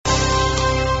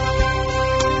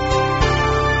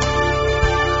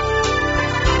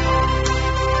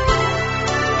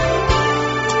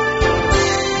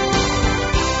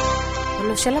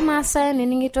Olosho Maasai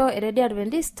niningito Radio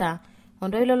Adventista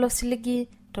ondo ilo losiligi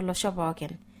tolosho pookin.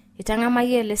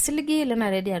 Itang'amayie le siligi lena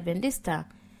Radio Adventista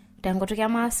tenkutuk e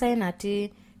Maasai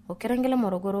natii Okerengele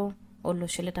Morogoro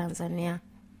olosho le Tanzania.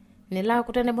 Nila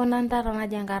kutenebo nantara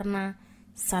naji enkarna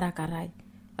Sara Karai.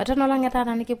 Watono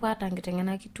lang'etata nikipwata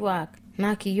nkiteng'ena kituak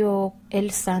na kiyo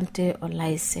Elisante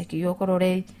Olaise kiyo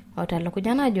kororei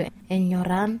otalokuja najo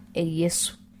enyoran e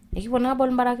Yesu. Nikipona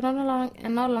bol mbarakinono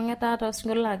ena lang'etata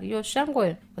osingolo kiyo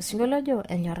shangwe osingolo jo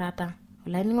enyorata.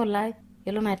 Olainingo lai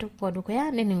yelo na itukwa duko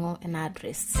ya niningo ena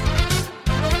address.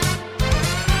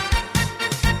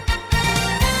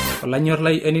 Olanyor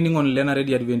lai eniningon lena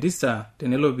Radio Adventista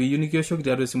tenelo biyu nikioshoki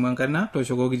tiatua simu enkarna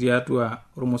toshokoki tiatua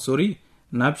ormosori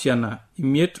napshana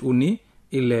imiet uni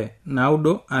ile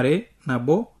naudo are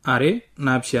nabo are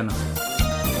napshana.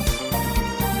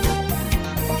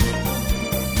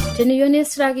 Teniyoni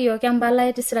sirakiyo kiambala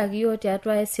eti sirakiyo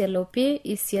tiatua SLOP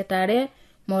isietare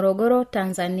Morogoro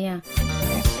Tanzania.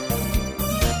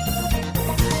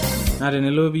 Na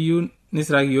tenelo biyu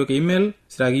nisirakiyo ke email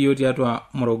sirakiyo tiatua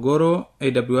Morogoro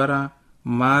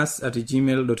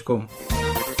awr@mas@gmail.com.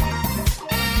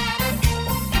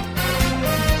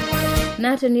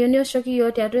 Na teniyoni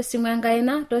oshokiyo tiatua simu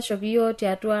enkaina toshokiyo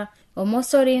tiatua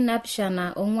omosori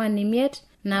napishana ong'uan imiet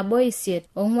nabo isiet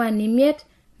ong'uan imiet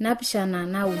napishana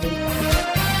naudo.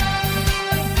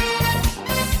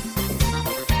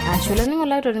 Ashole ningo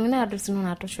laito ningina adresinu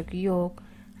na toshokiyo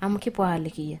amukipo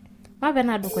alikia.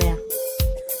 Mabena dukoya.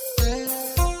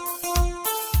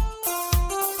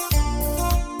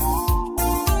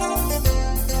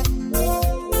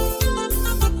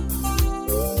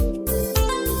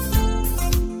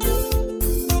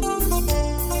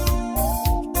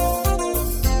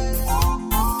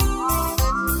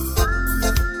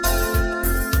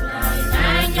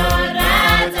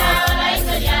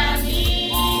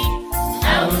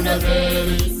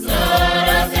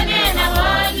 Soro senena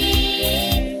woni,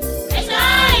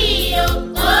 esai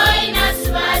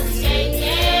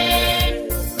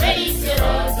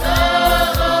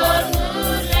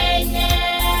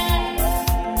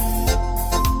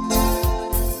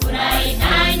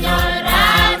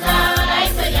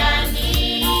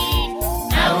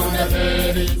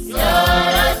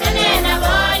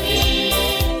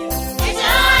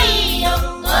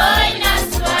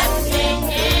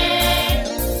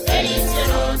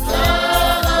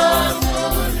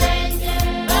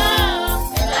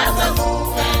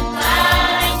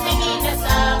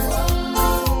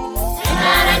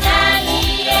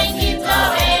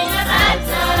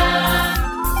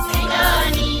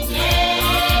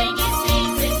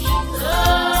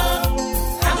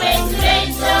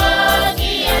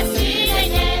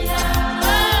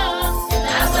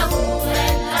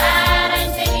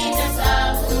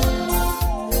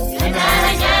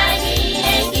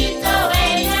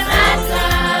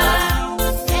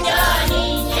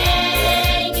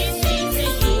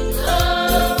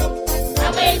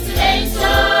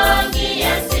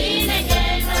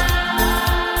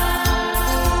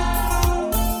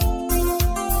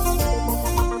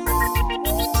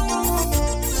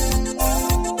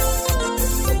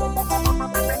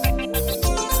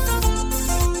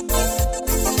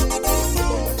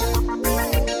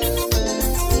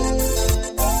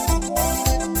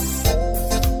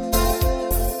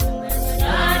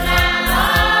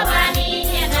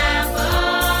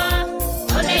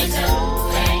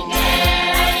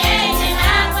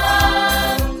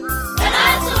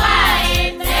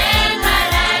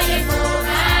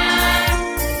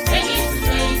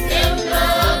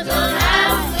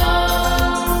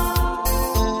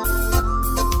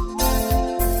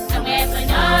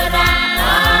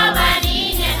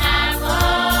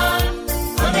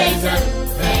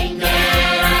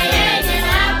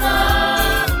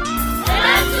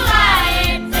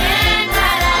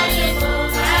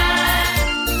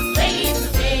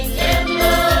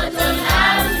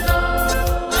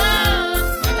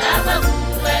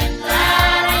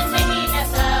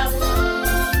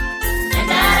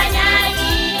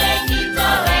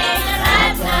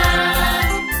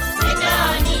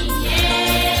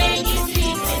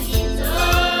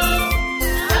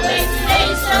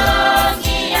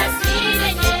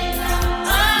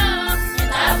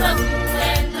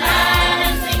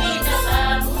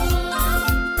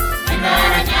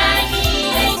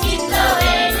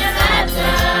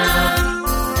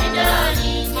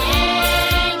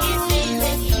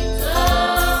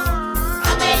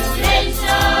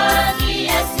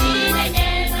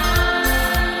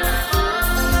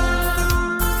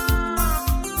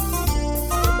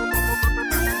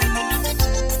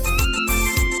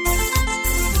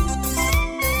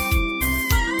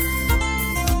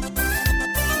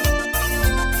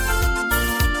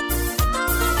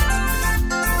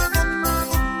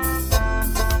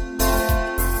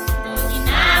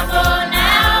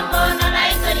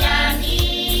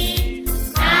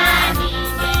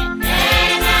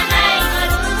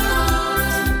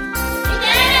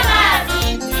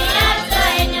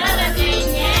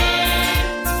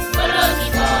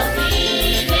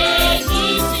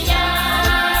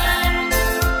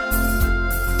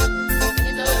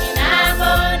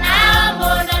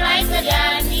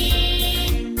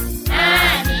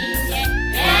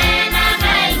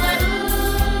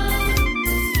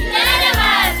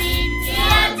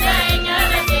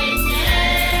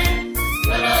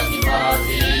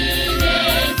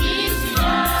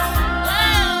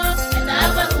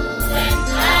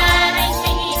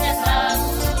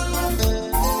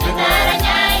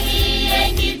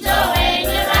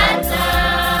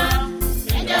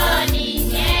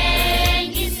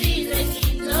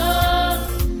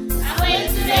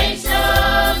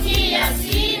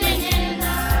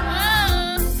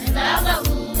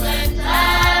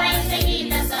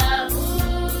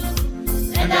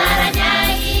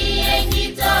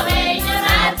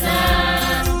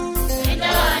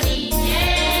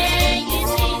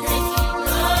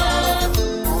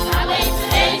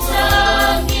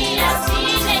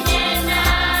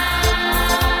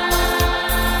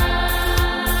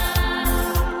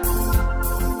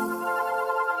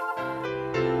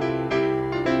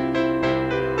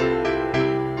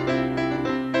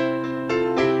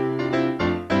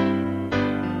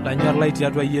lanyor lai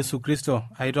tiatua Yesu Kristo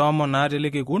aitoomon naa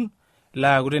telekekun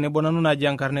laaku tenebo nanu naji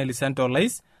enkarna Elisante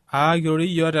Olais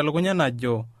aakirori yiok telukunya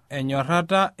najo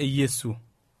enyorrata e Yesu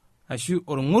ashu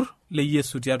orng'ur le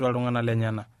Yesu tiatua iltung'anak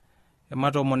lenyana.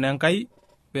 Ematoomon Enkai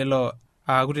pelo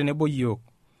aaku tenebo yiok.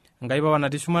 Enkai Papa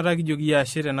natii shumata kijoki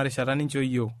ashe tena rishata ninchoo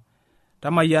yiok.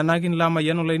 Tamayianaki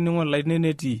lamayian olainining'o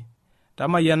laineneti.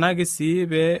 Tamayianaki sii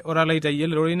pee ora laitayie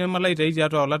lerorei nemalaitai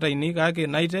tiatua olat ainei kake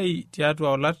naitai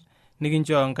tiatua olat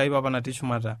nikinchoo Enkai Papa natii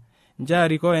shumata.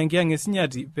 Njaariko enkiyang'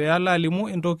 esinyati pee ala alimu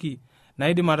entoki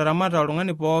naidim ataramata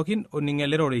oltung'ani pookin oning'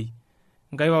 ele rorei.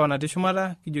 Enkai Papa natii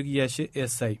shumata kijoki ashe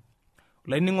esai.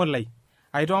 Olainining'o lai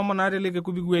aitoomon naa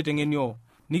telekekun pikipuo aiteng'enio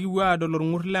nikipuo aadol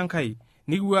orng'ur lenkai,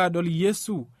 nikipuo aadol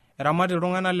Yesu eramat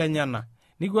iltung'anak lenyana,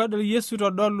 nikipuo aadol Yesu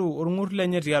itodolu orng'ur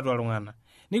lenye tiatua iltung'anak,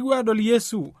 nikipuo aadol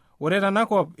Yesu ore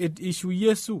tenakop ishu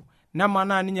Yesu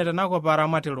nemanaa ninye tenakop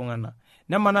aramat iltung'anak,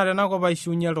 nemanaa tenakop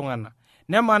aishuunye iltung'anak,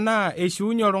 nemanaa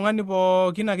eishuunye oltung'ani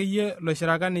pookin akeyie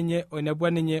loishiraka ninye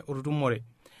oinepua ninye otutumore.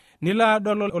 Nilo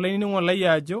adol olainining'o lai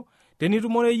ajo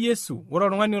tenitumore Yesu, ore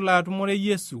oltung'ani olo atumore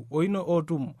Yesu oino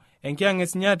otum enkiyang'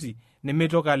 esinyati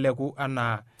nemeitoki aleku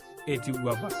anaa etiu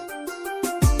apa.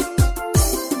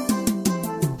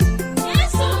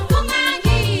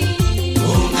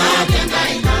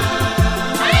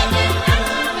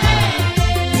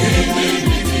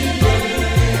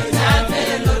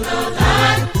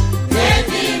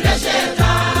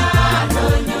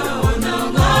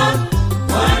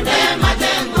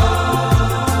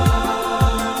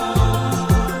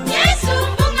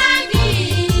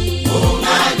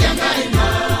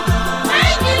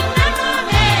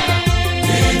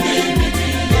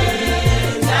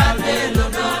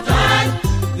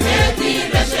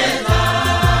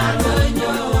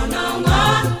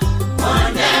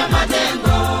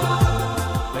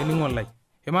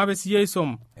 Emape siya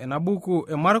isom enabuku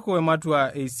emarko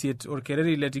ematua eisiet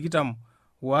orkereri le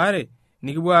 22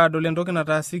 nikipuo adol entoki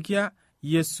nataasikia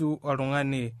Yesu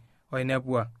oltung'ani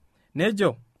oinepua.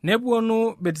 Nejo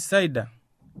nepuonu Betisaida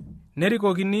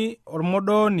nerikokini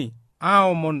ormodooni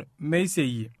aomon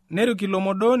meiseyie. Nerik ilo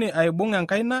modooni aibung'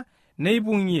 enkaina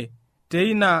neipung'ie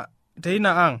teina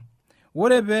ang'.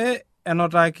 Ore pee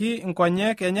enotaki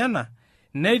inkonyek enyana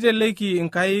neiteleki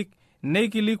inkaik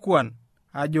neikilikuan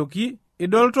ajoki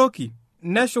idol toki,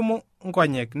 neshumu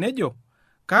nkonyek nejo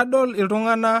kadol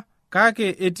iltung'ana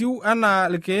kake etiu anaa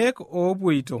ilkeek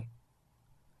oopuoito.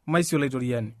 Maisio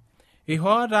laitoriani.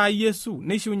 Ihoo taa Yesu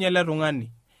neishuunye ele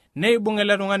tung'ani. Neibung'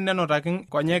 ele tung'ani nenotaki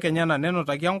nkonyek enyana,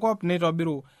 nenotaki enkop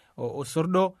neitobiru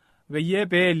osordo peyie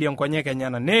peelie nkonyek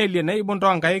enyana. Neelie neibung'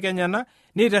 toonkaik enyana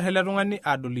neiter ele tung'ani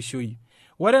adolishoi.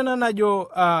 Ore ena najo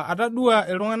atadua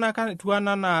iltung'anak etiu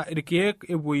anaa ilkeek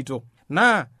epuoito.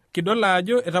 Naa kidol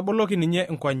ajo etaboloki ninye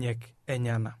nkonyek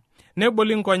enyana.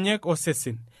 Neboli nkonyek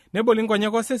osesen. Neboli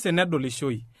nkonyek osesen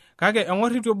nedolishoi. Kake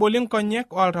eng'or itu eboli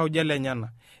nkonyek oltauja lenyana.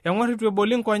 Eng'or itu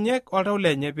eboli nkonyek oltau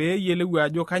lenye pee eyiolou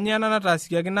ajo kanyoo ena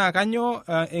nataasikiaki naa kanyoo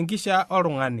enkisha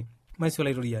oltung'ani. Maisio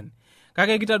laitoriani.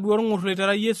 Kake kitaduo orng'ur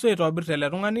loitara Yesu aitobir tele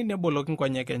tung'ani neboloki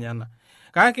nkonyek enyana.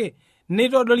 Kake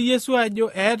neitodol Yesu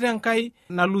ajo eeta Enkai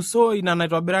nalusoo ina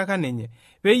naitobiraka ninye.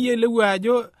 Pee eyiolou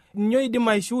ajo nyoo idim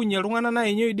aishuunye iltung'anak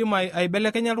naa nyoo idim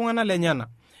aibelekenya iltung'anak lenyana.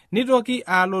 Nitoki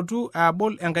alotu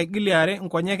abol enkaigili are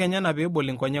nkonyek enyana pee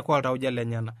ebol nkonyek oltauja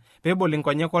lenyana. Pee ebol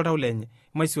nkonyek oltau lenye.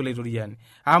 Maisio laitoriani.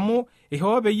 Amu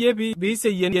ihoo peyie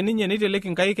peiseyie ninye neiteleki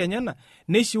nkaik enyana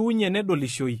neishuunye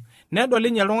nedolishoi. Nedol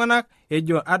ninye iltung'anak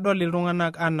ejo adol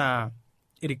iltung'anak anaa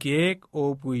irkeek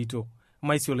oopuoito.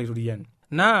 Maisio laitoriani.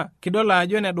 Naa kidol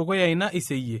ajo enedukuya ina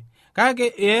iseyie.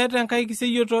 Kake eeta enkai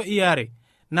kiseyioto iare.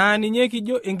 Naa ninye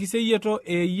kijo enkiseyioto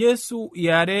e Yesu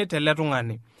iare tele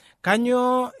tung'ani.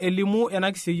 Kanyoo elimu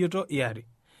ena kiseyioto iare?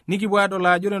 Nikipuo adol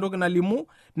ajo entoki nalimu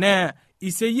naa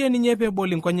iseyie ninye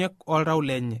peebol nkonyek oltau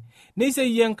lenye.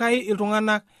 Neiseyie Enkai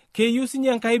iltung'anak keyieu sinye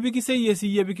Enkai pikiseyie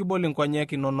siyie pikibol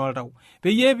nkonyek inono oltau.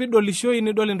 Peyie pidolishoi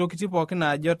nidol intokitin pookin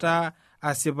naajo taa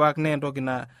asipak naa entoki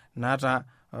naata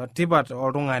tipat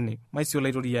oltung'ani. Maisio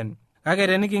laitoriani. Kake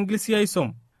tenikingil sii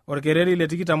aisom orkereri le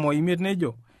 25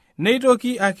 nejo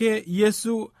neitoki ake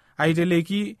Yesu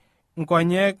aiteleki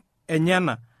nkonyek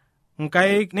enyana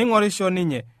nkaik neing'orisho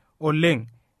ninye oleng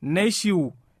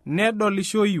neishiu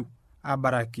nedolishoyu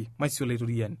abaraki. Maisio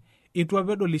laitoriani. Itu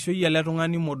apa edolishoi ele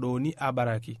tung'ani modooni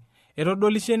abaraki.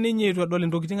 Etodolishe ninye itu edol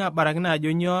intokitin abaraki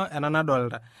naajo nyoo ena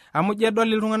nadolta. Amu je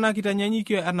edol iltung'anak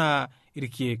kitanyanyukie anaa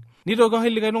irkeek. Nitoki oshi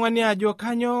likae tung'ani ajo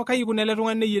kanyoo kaikuna ele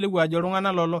tung'ani neyiolou ajo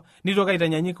iltung'anak lolo nitoki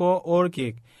aitanyanyuko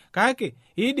orkeek. Kake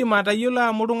idim atayiolo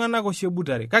amu iltung'anak oshi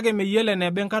ebutare. Kake meyiolo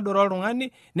eneba enkadoro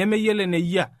oltung'ani nemeyiolo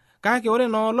eneyia. kake ore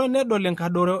noolo nedol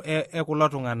enkadoro kulo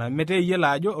tung'anak meteyiolo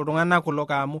ajo iltung'anak kulo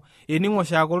kaamu ening'o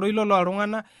shaake oltoilo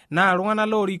looltung'anak naa iltung'anak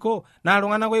loorikoo naa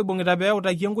iltung'anak oibung'ita pee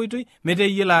eutaki enkoitoi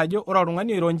meteyiolo ajo ore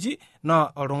oltung'ani oironji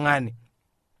naa oltung'ani.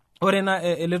 Ore na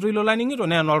ele toilo laning'ito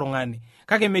naa enoltung'ani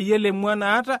kake meyiolo emua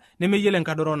naata nemeyiolo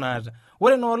enkadoro naata.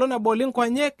 Ore noolo naboli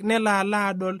nkonyek nelo alo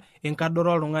adol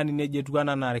enkadoro oltung'ani nejo etiu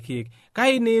enaa irkeek.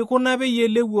 Kai neikuna peyie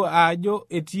elewuo ajo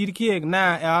etii irkeek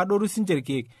naa eadoru sinche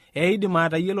irkeek. Eidim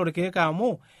atayiolo irkeek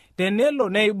amu tenelo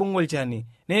neibung' olchani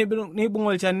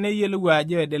neyiolou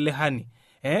ajo edelehani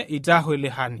itaho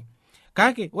elehani.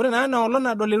 Kake ore naa noolo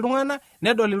nadol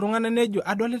iltung'anak nejo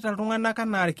adolita iltung'anak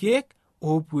anaa irkeek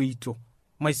oopuoito.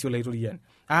 Maisio laitoriani.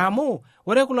 Amu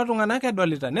ore kulo tung'anak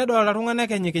edolita nedolita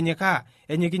iltung'anak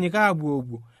enyikinyikaa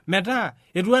abuobuo. Metaa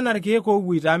etiu enaa irkeek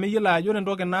oopuoito amu eyiolo ajo ore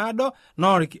entoki naado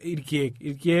naa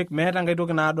irkeek meeta enkai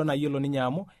toki naado nayiolo ninye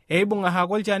amu eibung'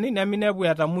 ahako olchani neminepu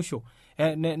etamusho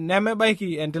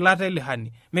nemebaiki entilata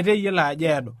elehani meteyiolo ajo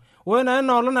eedo. Ore naa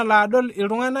enoolong nalo adol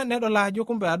iltung'anak nedol ajo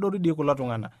kumbe adoru dii kulo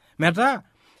tung'anak. Metaa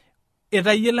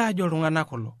etayiolo ajo iltung'anak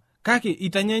kulo. Kake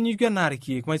itanyanyukie enaa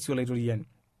irkeek maisio laitoriani.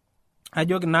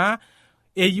 Ajoki naa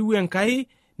eyiu Enkai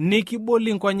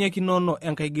nikiboli nkonyek inono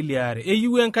enkaigiliare.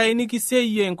 Eyiu Enkai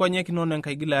nikiseyie nkonyek inono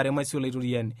enkaigiliare maisio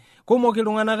laitoriani. Kumok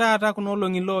iltung'anak taata kuna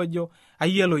olong'i loojo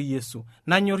ayiolo Yesu,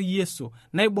 nanyor Yesu,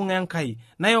 naibung' Enkai,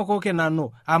 nayokoke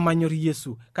nanu amanyor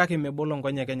Yesu, kake mebolo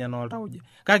nkonyek enyenak oltauja.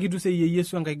 Kake itu seyie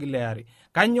Yesu enkaigiliare.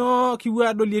 Kanyoo kipuo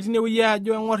adolie tinewueji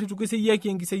ajo eng'or itu kiseyieki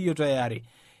enkiseyioto eare.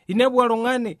 Inepu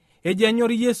oltung'ani ejo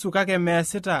enyor Yesu kake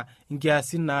meesita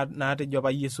nkiasin naatejo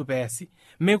apa Yesu peesi.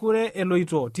 Mekure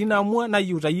eloito tinamua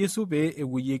nayiuta Yesu pee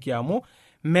epuoyieki amu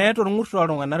meeta orng'urt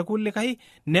oltung'anak kulikai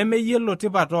nemeyiolo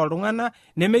tipat oltung'anak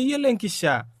nemeyiolo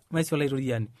enkishaa maisio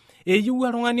laitoriani. Eyieu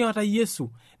oltung'ani oota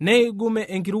Yesu neigume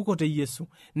enkirukoto e Yesu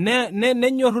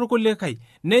nenyorru irkulikai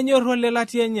nenyorru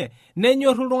olelati enye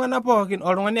nenyorru iltung'anak pookin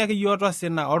oltung'ani akeyie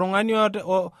otosina oltung'ani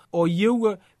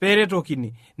oyieu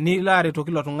peeretokini nilo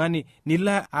aretoki ilo tung'ani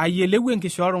nilo ayiolou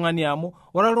enkishaa oltung'ani amu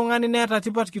ore oltung'ani neeta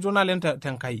tipat kitok naleng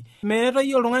tenkai.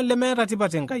 Meetai oltung'ani lemeeta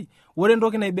tipat enkai. Ore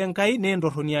entoki naiba Enkai naa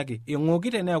entorroni ake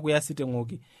eng'oki teneeku iasita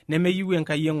eng'oki nemeyieu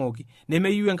Enkai eng'oki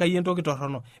nemeyieu Enkai entoki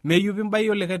torrono meyieu pimbaie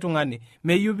olikae tung'ani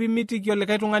meyieu pimitiki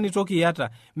olikae tung'ani toki iyata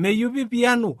meyieu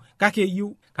pipianu kake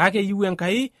eyieu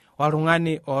Enkai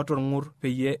oltung'ani oota orng'ur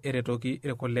peyie eretoki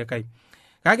irkulikae.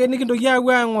 Kake nikintoki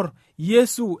aapuo aing'or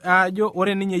Yesu ajo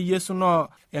ore ninye Yesu naa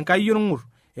Enkai orng'ur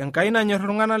Enkai nanyor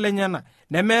iltung'anak lenyenak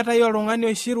nemeetai oltung'ani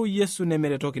oishiru Yesu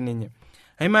nemeretoki ninye.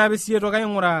 Aimaa siye toki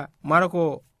aing'ura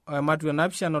Marko Matthew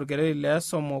 7 orkereri le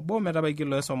 1 metabaiki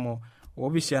lo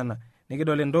 7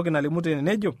 nikidol entoki nalimu tene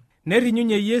nejo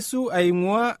nerinyunye Yesu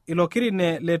aing'ua ilo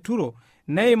kirine le Turo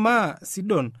neimaa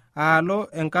Sidon aalo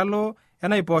enkalo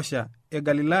enaiposha e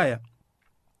Galilaya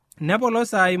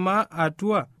nepolosa aimaa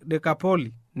atua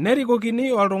Dekapoli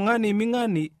nerikokini oltung'ani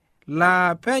ming'ani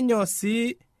laa penyo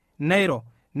sii neiro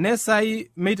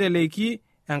nesai meiteleki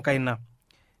enkaina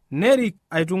nerik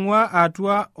aitung'ua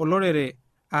atua olorere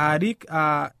aarik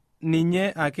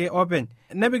ninye ake openy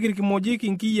nepik irkimojik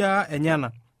inkiyiaa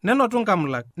enyana nenotu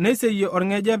nkamlak neiseyie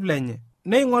orng'ejep lenye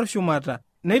neing'or shumata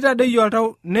neitadoyio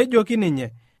oltau nejoki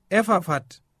ninye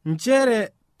Efafat nchere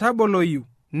taboloyu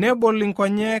nebol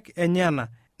inkonyek enyana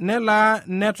nelaa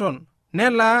neton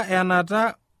nelaa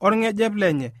enata orng'ejep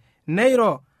lenye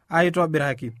neiro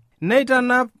aitobiraki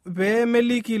neitanap pee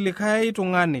meliki likae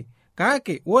tung'ani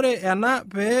kake ore ena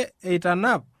pee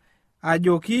eitanap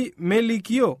ajoki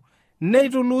melikio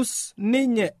neitulus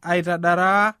ninye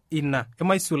aitadaraa ina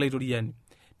emaisio laitoriani.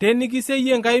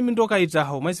 Tenikiseyie Enkai mintoki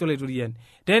aitaho maisio laitoriani.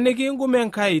 Tenikingume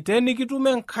Enkai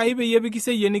tenikitume Enkai peyie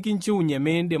pikiseyie nikinchiunye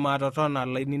miindim atotona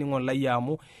lainining'o lai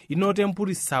amu inoto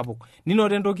empuri sapuk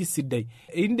ninoto entoki sidai.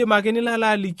 Indim ake nilo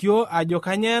alikio ajo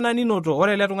kanyoo ena ninoto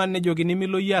ore ele tung'ani nejokini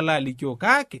milo yie alo alikio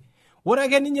kake ore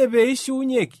ake ninye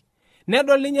peishiunyeki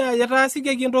nedol ninye ajo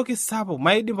etaasikiaki entoki sapuk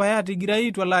maidim pae atigirai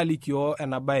itu alo alikio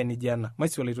ena baye nijo ena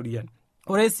maisio laitoriani.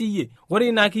 Ore siyie ore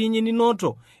ina kinyi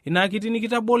ninoto ina kiti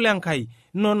nikitabolo Enkai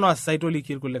inono sai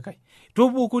toliki irkulikae.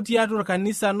 Tupuku tiatua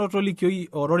orkanisa notolikio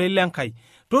orore lenkai.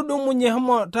 Tudumunye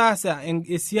homo taasa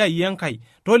esiai enkai.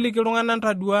 Toliki iltung'anak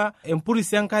ntadua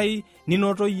empuris Enkai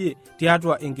ninoto yie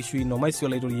tiatua enkishui ino maisio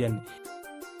laitoriani.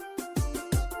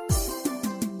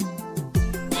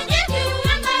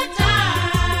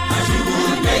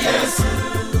 Yes.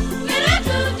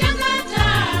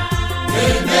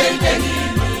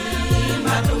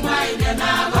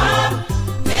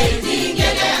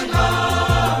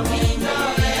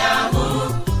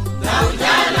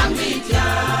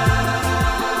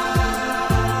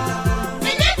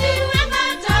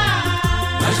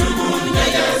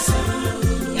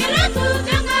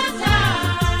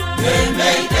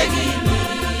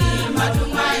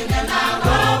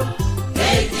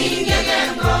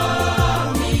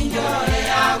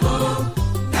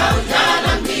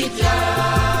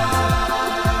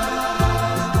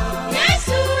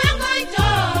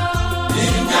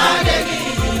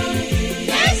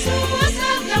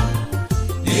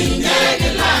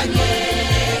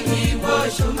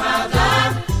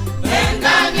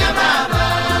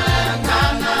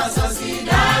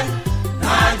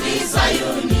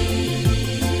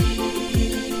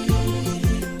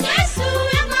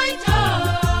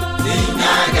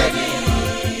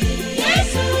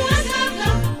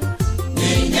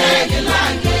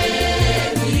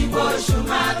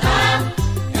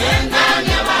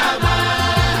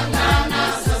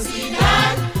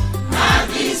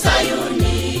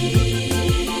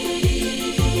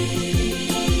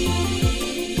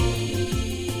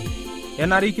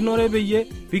 enarikinore peyie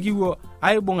pikiwuo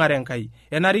aibung'are Enkai,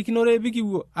 enarikinore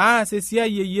pikiwuo aas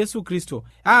esiai e Yesu Kristo,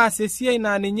 aas esiai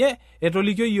naa ninye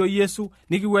etolikio yiok Yesu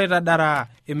nikiwuo aitadaraa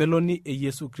emeloni e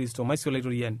Yesu Kristo. Maisio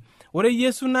laitoriani, ore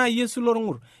Yesu naa Yesu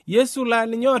lorng'ur, Yesu laa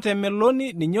ninye oota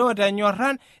emeloni, ninye oota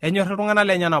enyorran, enyorr iltung'anak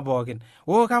lenyenak pookin.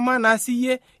 Kamaa naa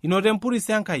siyie inoto empuris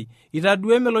Enkai,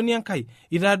 itadua emeloni Enkai,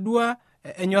 itadua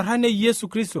enyorran e Yesu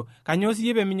Kristo, kanyoo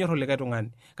siyie peminyorr olikae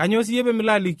tung'ani? Kanyoo siyie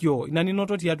pemilo alikio ina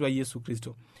ninoto tiatua Yesu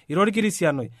Kristo? Ira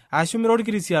orkirisianoi ashu mira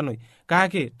orkirisianoi,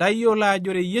 kake tayiolo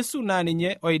ajo ore Yesu naa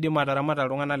ninye oidim ataramata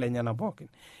iltung'anak lenyenak pookin.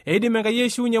 Eidim Enkai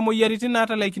aishiunye moyiaritin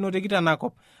naatalaikinote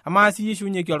tenakop. Amaa siyie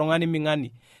ishiunyeki oltung'ani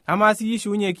ming'ani? Amaa siyie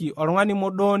ishiunyeki oltung'ani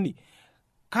modooni?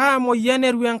 Kaa moyian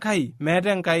eru Enkai?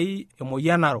 Meeta Enkai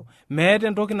emoyian naro, meeta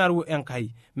entoki naru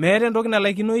Enkai, meeta entoki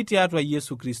nalaikinoi tiatua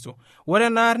Yesu Kristo. Ore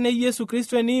enaarna e Yesu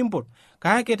Kristo eniimpot,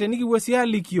 kake tenikipuo sii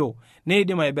alikio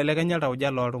neidim aibelekenya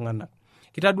iltauja looltung'anak.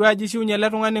 Kitadua ajo ishiunye ele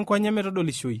tung'ani nkonyek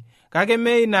metodolishoi, kake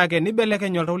mee ina ake,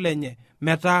 nibelekeny oltau lenye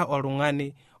metaa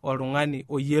oltung'ani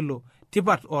oyiolo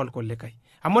tipat oolkulikae.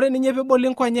 Amu ore ninye peeboli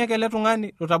nkonyek ele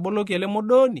tung'ani lotaboloki ele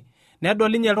modooni,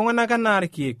 nedol ninye iltung'anak enaa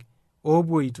irkiek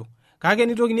oopoito. Kake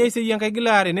nitokini aiseyie Enkai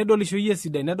gilaare nedolishoi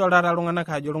esidai, nedol taata iltung'anak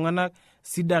ajo iltung'anak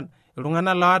sidan,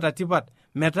 iltung'anak loota tipat,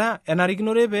 metaa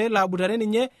enarikinore peelo abutare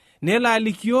ninye, nelo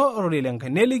alikio ororei lenkai,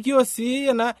 nelikio sii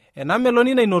ena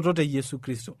meloni nainoto te Yesu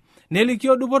Kristo,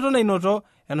 nelikio dupoto nainoto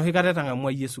enoshi kata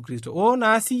etang'amua Yesu Kristo.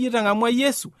 Naa siyie tang'amua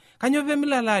Yesu, kanyoo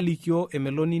peemilo alo alikio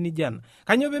emeloni nijo ena?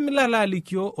 Kanyoo peemilo alo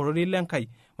alikio ororei lenkai?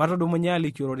 Matudumunye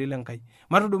alikio ororei lenkai,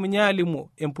 matudumunye alimu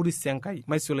empuris Enkai.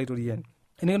 Maisio laitoriani,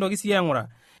 enikintoki sii aing'uraa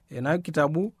ena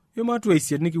kitabu ematua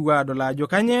 8 nikiwuo adol ajo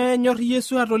kanyoo enyorr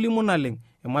Yesu atolimu naleng.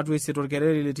 Ematua 8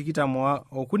 orkereri le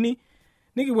 23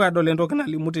 nikiwuo adol entoki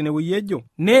nalimu tenewueji ejo,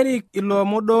 nerik ilo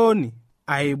modooni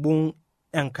aibung'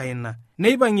 enkaina,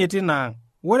 neipang'ie tina ang'.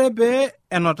 Ore pee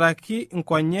enotaki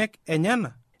nkonyek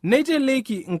enyana,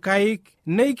 neiteleki nkaik,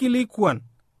 neikilikuan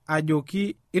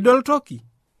ajoki idol toki.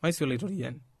 Maisio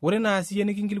laitoriani, ore naa siyie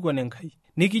nikinkilikuan Enkai,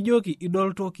 nikijoki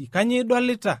idol toki, kanyoo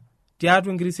idolita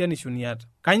tiatua enkirisianisho niata?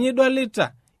 Kanyoo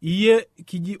idolita iyie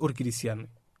kiji orkirisiano?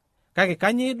 Kake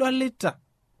kanyoo idolita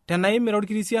tenaimira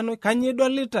orkirisiano? Kanyoo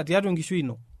idolita tiatua enkishui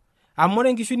ino? Amu ore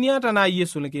enkishui niata naa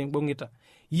Yesu likimbung'ita,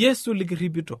 Yesu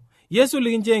likirripito, Yesu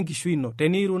likinchoo enkishui ino.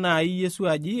 Teniiru naai Yesu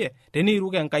ajiye,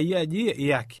 teniiruk Enkai ajiye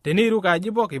iyaki, teniiruk ajo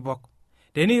ipok ipok,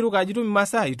 teniiruk ajo itum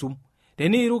imasaa itum,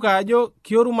 teniiruk ajo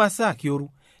kioru masaa kioru,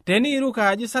 teniiruk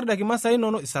ajo isardaki masaa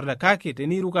inono isardaki, kake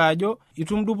teniiruk ajo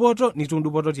itum dupoto nitum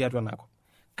dupoto tiatua nako.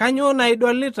 Kanyoo na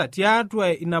idolita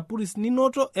tiatua ina puris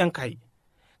ninoto Enkai?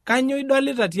 Kanyoo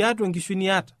idolita tiatua enkishui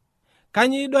niata?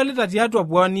 Kanyoo idolita tiatua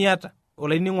puan niata?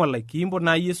 Olainining'o lai, kiimpot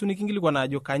naa Yesu nikinkilikuan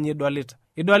ajo kanyoo idolita?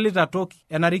 Idolita toki?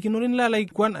 Enarikinore nilo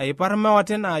alaikuan aipar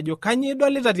mewaten ajo kanyoo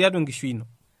idolita tiatua enkishui ino?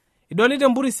 Idolita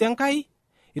empuris Enkai?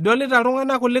 Idolita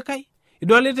iltung'anak kulikae?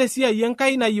 Idolita esiai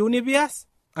Enkai nayieuni pias?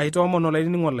 Aitoomon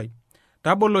olainining'o lai,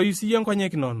 taboloyu siyie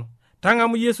nkonyek inono,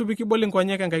 tang'amu Yesu pikibol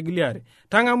nkonyek Enkai giliare,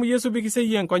 tang'amu Yesu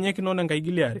pikiseyie nkonyek inono Enkai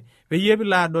giliare, peyie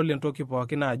pilo adol entoki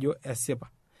pookin ajo esipa.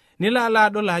 Nilo alo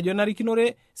adol ajo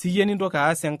narikinore siyie nintoki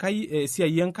aas Enkai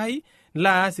esiai Enkai, nilo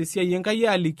aas esiai Enkai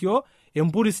alikio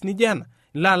empuris nijo ena,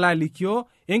 nilo alo alikio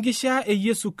enkishaa e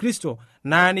Yesu Kristo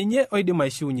naa ninye oidim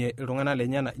aishiunye iltung'anak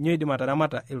lenyenak, ninye oidim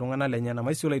ataramata iltung'anak lenyenak.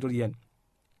 Maisio laitoriani,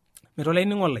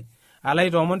 metolainining'o lai, ala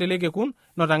itoomon telekekun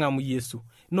notang'amu Yesu,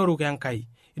 inoruk Enkai,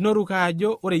 inoruk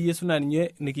ajo ore Yesu naa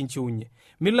ninye nikinchiunye.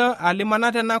 Milo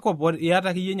alimana tenakop iyata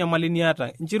akeyie nyamali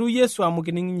niata, nchiru Yesu amu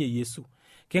kining'inye Yesu,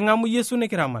 king'amu Yesu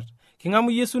nikiramat,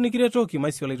 king'amu Yesu nikiretoki.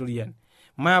 Maisio laitoriani,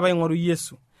 maapa aing'oru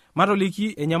Yesu,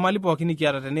 matoliki enyamali pookin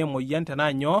nikiata, tenaa emoyian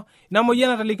tenaa nyoo, ina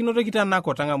moyian atalikinoto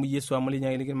tenako, tang'amu Yesu amu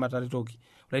linye nikiramataretoki.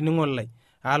 Olainining'o lai,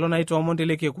 alo naa itoomon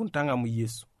telekekun tang'amu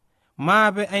Yesu,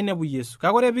 maape ainepu Yesu.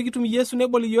 Kake ore pikitum Yesu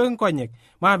nebol iyiok nkonyek,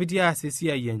 maapiti aas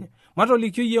esiai enye,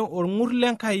 matolikio iyiok orng'ur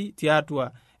lenkai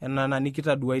tiatua enana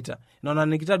nikitaduaita, enana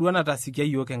nikitadua natasikia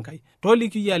iyiok Enkai.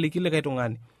 Tolikio iyiok aliki likae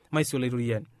tung'ani. Maisio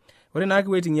laitoriani, ore naa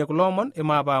kiwaiting'ie kulo omon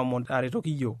emaapa amon aretoki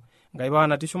iyiok. Enkai paa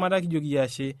natii shumata kijoki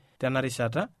ashe tena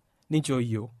rishata ninchoo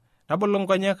iyiok. Tabolo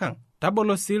nkonyek ang',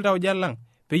 tabolo sii iltauja lang',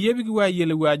 peyie pikipuo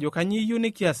ayiolou ajo kanyoo iyieu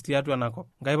nikias tiatua enakop.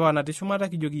 Enkai paa natii shumata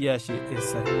kijoki ashe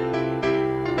esai.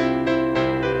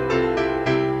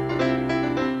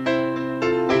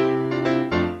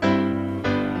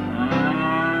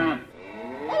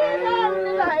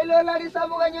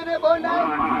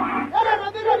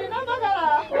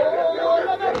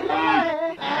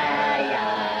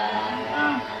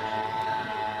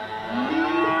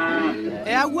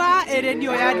 Eawua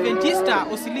eredio ya Adventista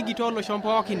osiligi tooloshon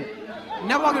pookin.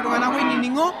 nepoki iltung'anak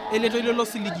oinining'o eletoilo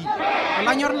losiligi.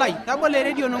 Olanyor lai, tabolo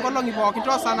eredio nonkolong'i pooki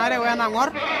toosanare wenang'or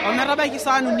ometabaiki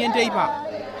saa uni enteipa.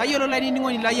 Tayiolo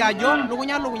lainining'oni lai ajo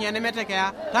lukunya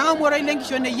nemetekeya. Tang'amu oroi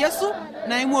lenkishon e Yesu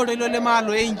naimu oltoilo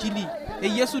lemaalo e Injili. E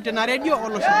Yesu tena redio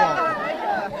olosho pooki.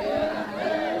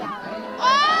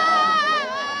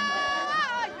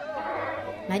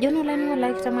 Najo nolainingo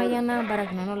lai kitamayiana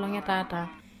barakinono olong'e taata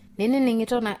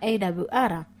ninining'ito na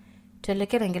AWR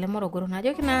telekerengele Morogoro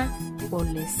najo kina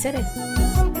ole sere.